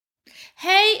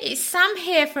Hey, it's Sam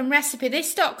here from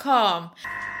RecipeThis.com.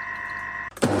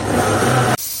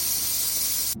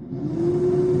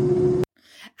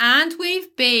 And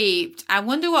we've beeped. I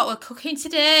wonder what we're cooking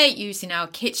today using our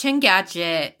kitchen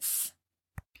gadgets.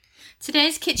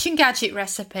 Today's kitchen gadget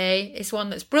recipe is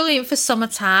one that's brilliant for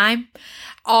summertime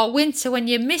or winter when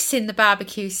you're missing the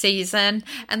barbecue season,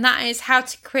 and that is how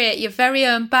to create your very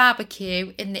own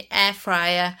barbecue in the air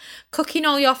fryer. Cooking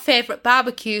all your favourite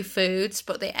barbecue foods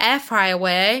but the air fryer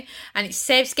way, and it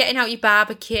saves getting out your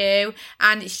barbecue,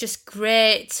 and it's just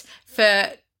great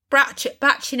for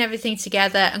batching everything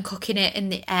together and cooking it in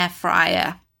the air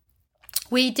fryer.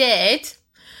 We did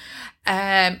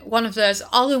one of those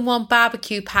all-in-one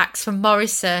barbecue packs from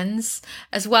Morrison's,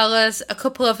 as well as a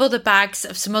couple of other bags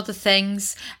of some other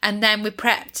things, and then we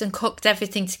prepped and cooked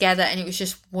everything together, and it was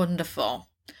just wonderful.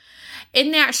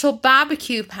 In the actual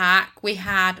barbecue pack, we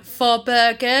had 4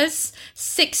 burgers,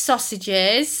 6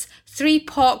 sausages, 3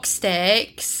 pork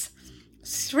steaks,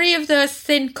 3 of those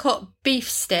thin-cut beef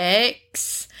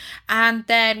steaks, and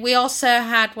then we also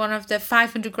had one of the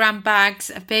 500-gram bags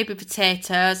of baby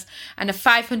potatoes and a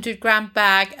 500-gram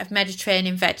bag of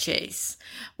Mediterranean veggies.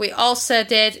 We also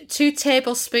did 2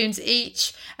 tablespoons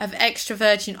each of extra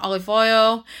virgin olive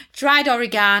oil, dried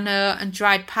oregano and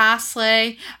dried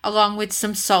parsley, along with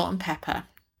some salt and pepper.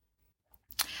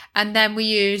 And then we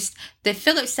used the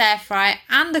Philips air fryer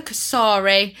and the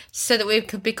Kasori so that we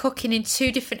could be cooking in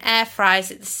 2 different air fryers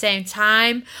at the same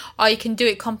time, or you can do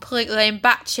it completely in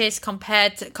batches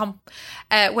compared to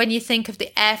when you think of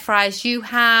the air fryers you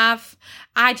have.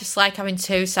 I just like having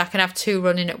 2 so I can have 2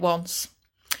 running at once.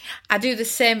 I do the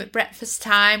same at breakfast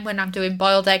time when I'm doing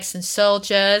boiled eggs and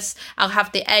soldiers. I'll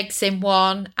have the eggs in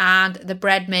one and the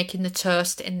bread making the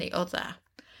toast in the other.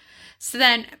 So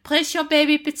then place your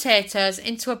baby potatoes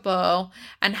into a bowl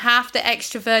and half the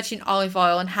extra virgin olive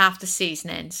oil and half the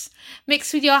seasonings.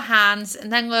 Mix with your hands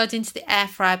and then load into the air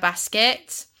fryer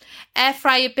basket. Air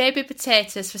fry your baby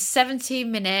potatoes for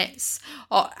 17 minutes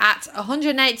or at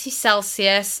 180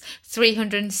 Celsius,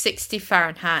 360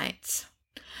 Fahrenheit.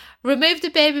 Remove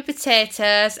the baby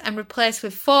potatoes and replace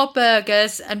with 4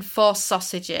 burgers and 4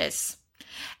 sausages.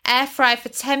 Air fry for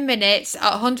 10 minutes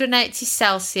at 180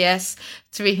 Celsius,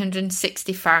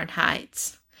 360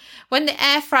 Fahrenheit. When the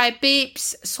air fry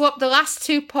beeps, swap the last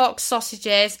 2 pork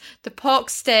sausages, the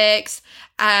pork steaks,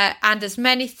 and as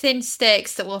many thin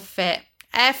steaks that will fit.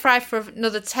 Air fry for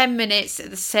another 10 minutes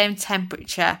at the same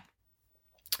temperature.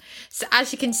 So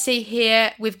as you can see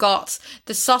here, we've got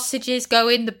the sausages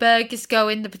going, the burgers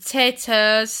going, the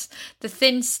potatoes, the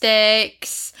thin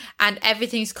steaks, and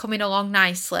everything's coming along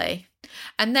nicely.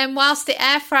 And then whilst the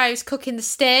air fryer is cooking the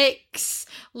steaks,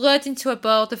 load into a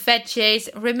bowl the veggies,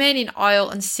 remaining oil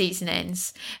and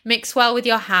seasonings. Mix well with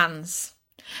your hands.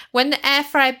 When the air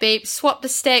fryer beeps, swap the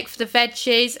steak for the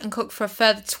veggies and cook for a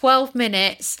further 12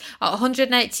 minutes at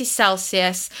 180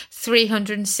 Celsius,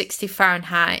 360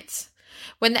 Fahrenheit.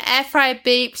 When the air fryer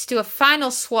beeps, do a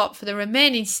final swap for the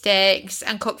remaining steaks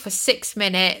and cook for 6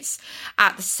 minutes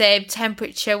at the same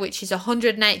temperature, which is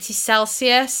 180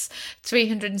 Celsius,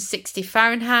 360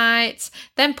 Fahrenheit.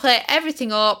 Then plate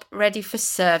everything up, ready for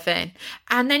serving.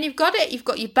 And then you've got it. You've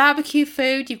got your barbecue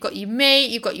food, you've got your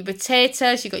meat, you've got your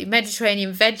potatoes, you've got your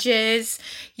Mediterranean veggies.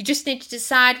 You just need to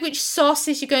decide which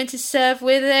sauces you're going to serve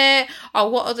with it or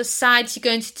what other sides you're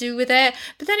going to do with it.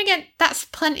 But then again, that's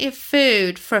plenty of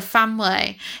food for a family.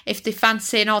 If they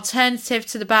fancy an alternative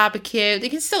to the barbecue, they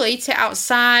can still eat it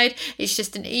outside. It's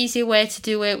just an easier way to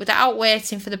do it without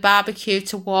waiting for the barbecue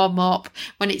to warm up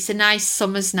when it's a nice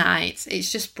summer's night.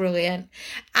 It's just brilliant.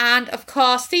 And of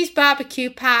course, these barbecue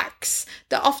packs,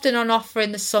 they're often on offer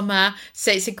in the summer,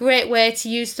 so it's a great way to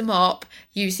use them up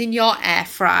using your air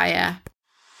fryer.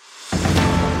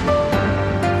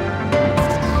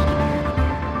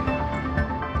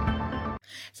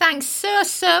 Thanks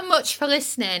so much for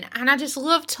listening, and I just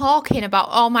love talking about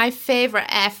all my favourite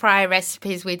air fryer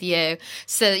recipes with you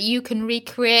so that you can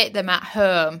recreate them at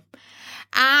home.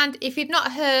 And if you've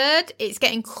not heard, it's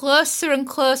getting closer and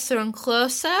closer and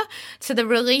closer to the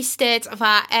release date of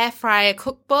our air fryer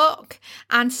cookbook,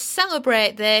 and to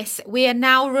celebrate this, we are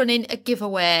now running a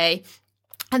giveaway.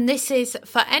 And this is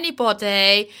for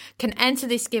anybody can enter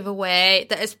this giveaway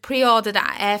that has pre-ordered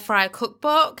our air fryer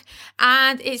cookbook,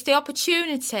 and it's the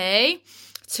opportunity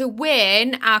to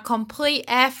win our complete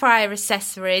air fryer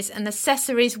accessories and the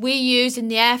accessories we use in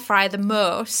the air fryer the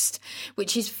most,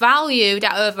 which is valued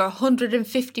at over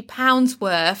 £150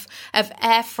 worth of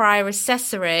air fryer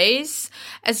accessories.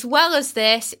 As well as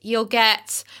this, you'll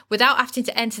get, without having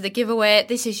to enter the giveaway,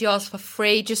 this is yours for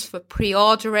free just for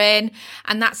pre-ordering,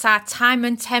 and that's our time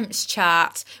and temps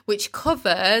chart, which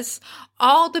covers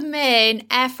all the main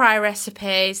air fryer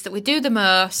recipes that we do the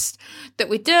most, that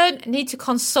we don't need to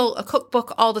consult a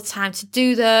cookbook all the time to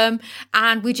do them,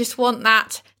 and we just want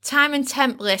that time and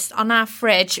temp list on our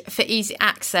fridge for easy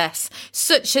access,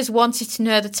 such as wanting to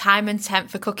know the time and temp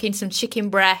for cooking some chicken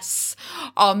breasts,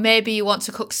 or maybe you want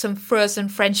to cook some frozen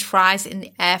French fries in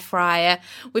the air fryer.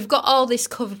 We've got all this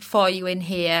covered for you in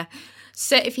here.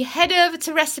 So if you head over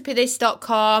to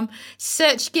recipethis.com,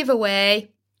 search giveaway,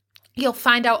 you'll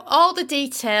find out all the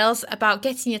details about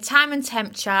getting your time and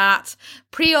temp chart,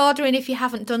 pre-ordering if you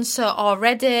haven't done so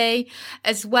already,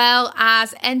 as well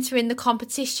as entering the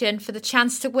competition for the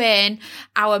chance to win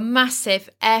our massive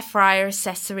air fryer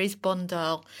accessories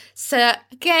bundle. So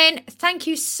again, thank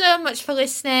you so much for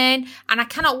listening, and I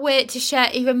cannot wait to share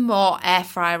even more air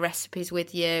fryer recipes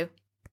with you.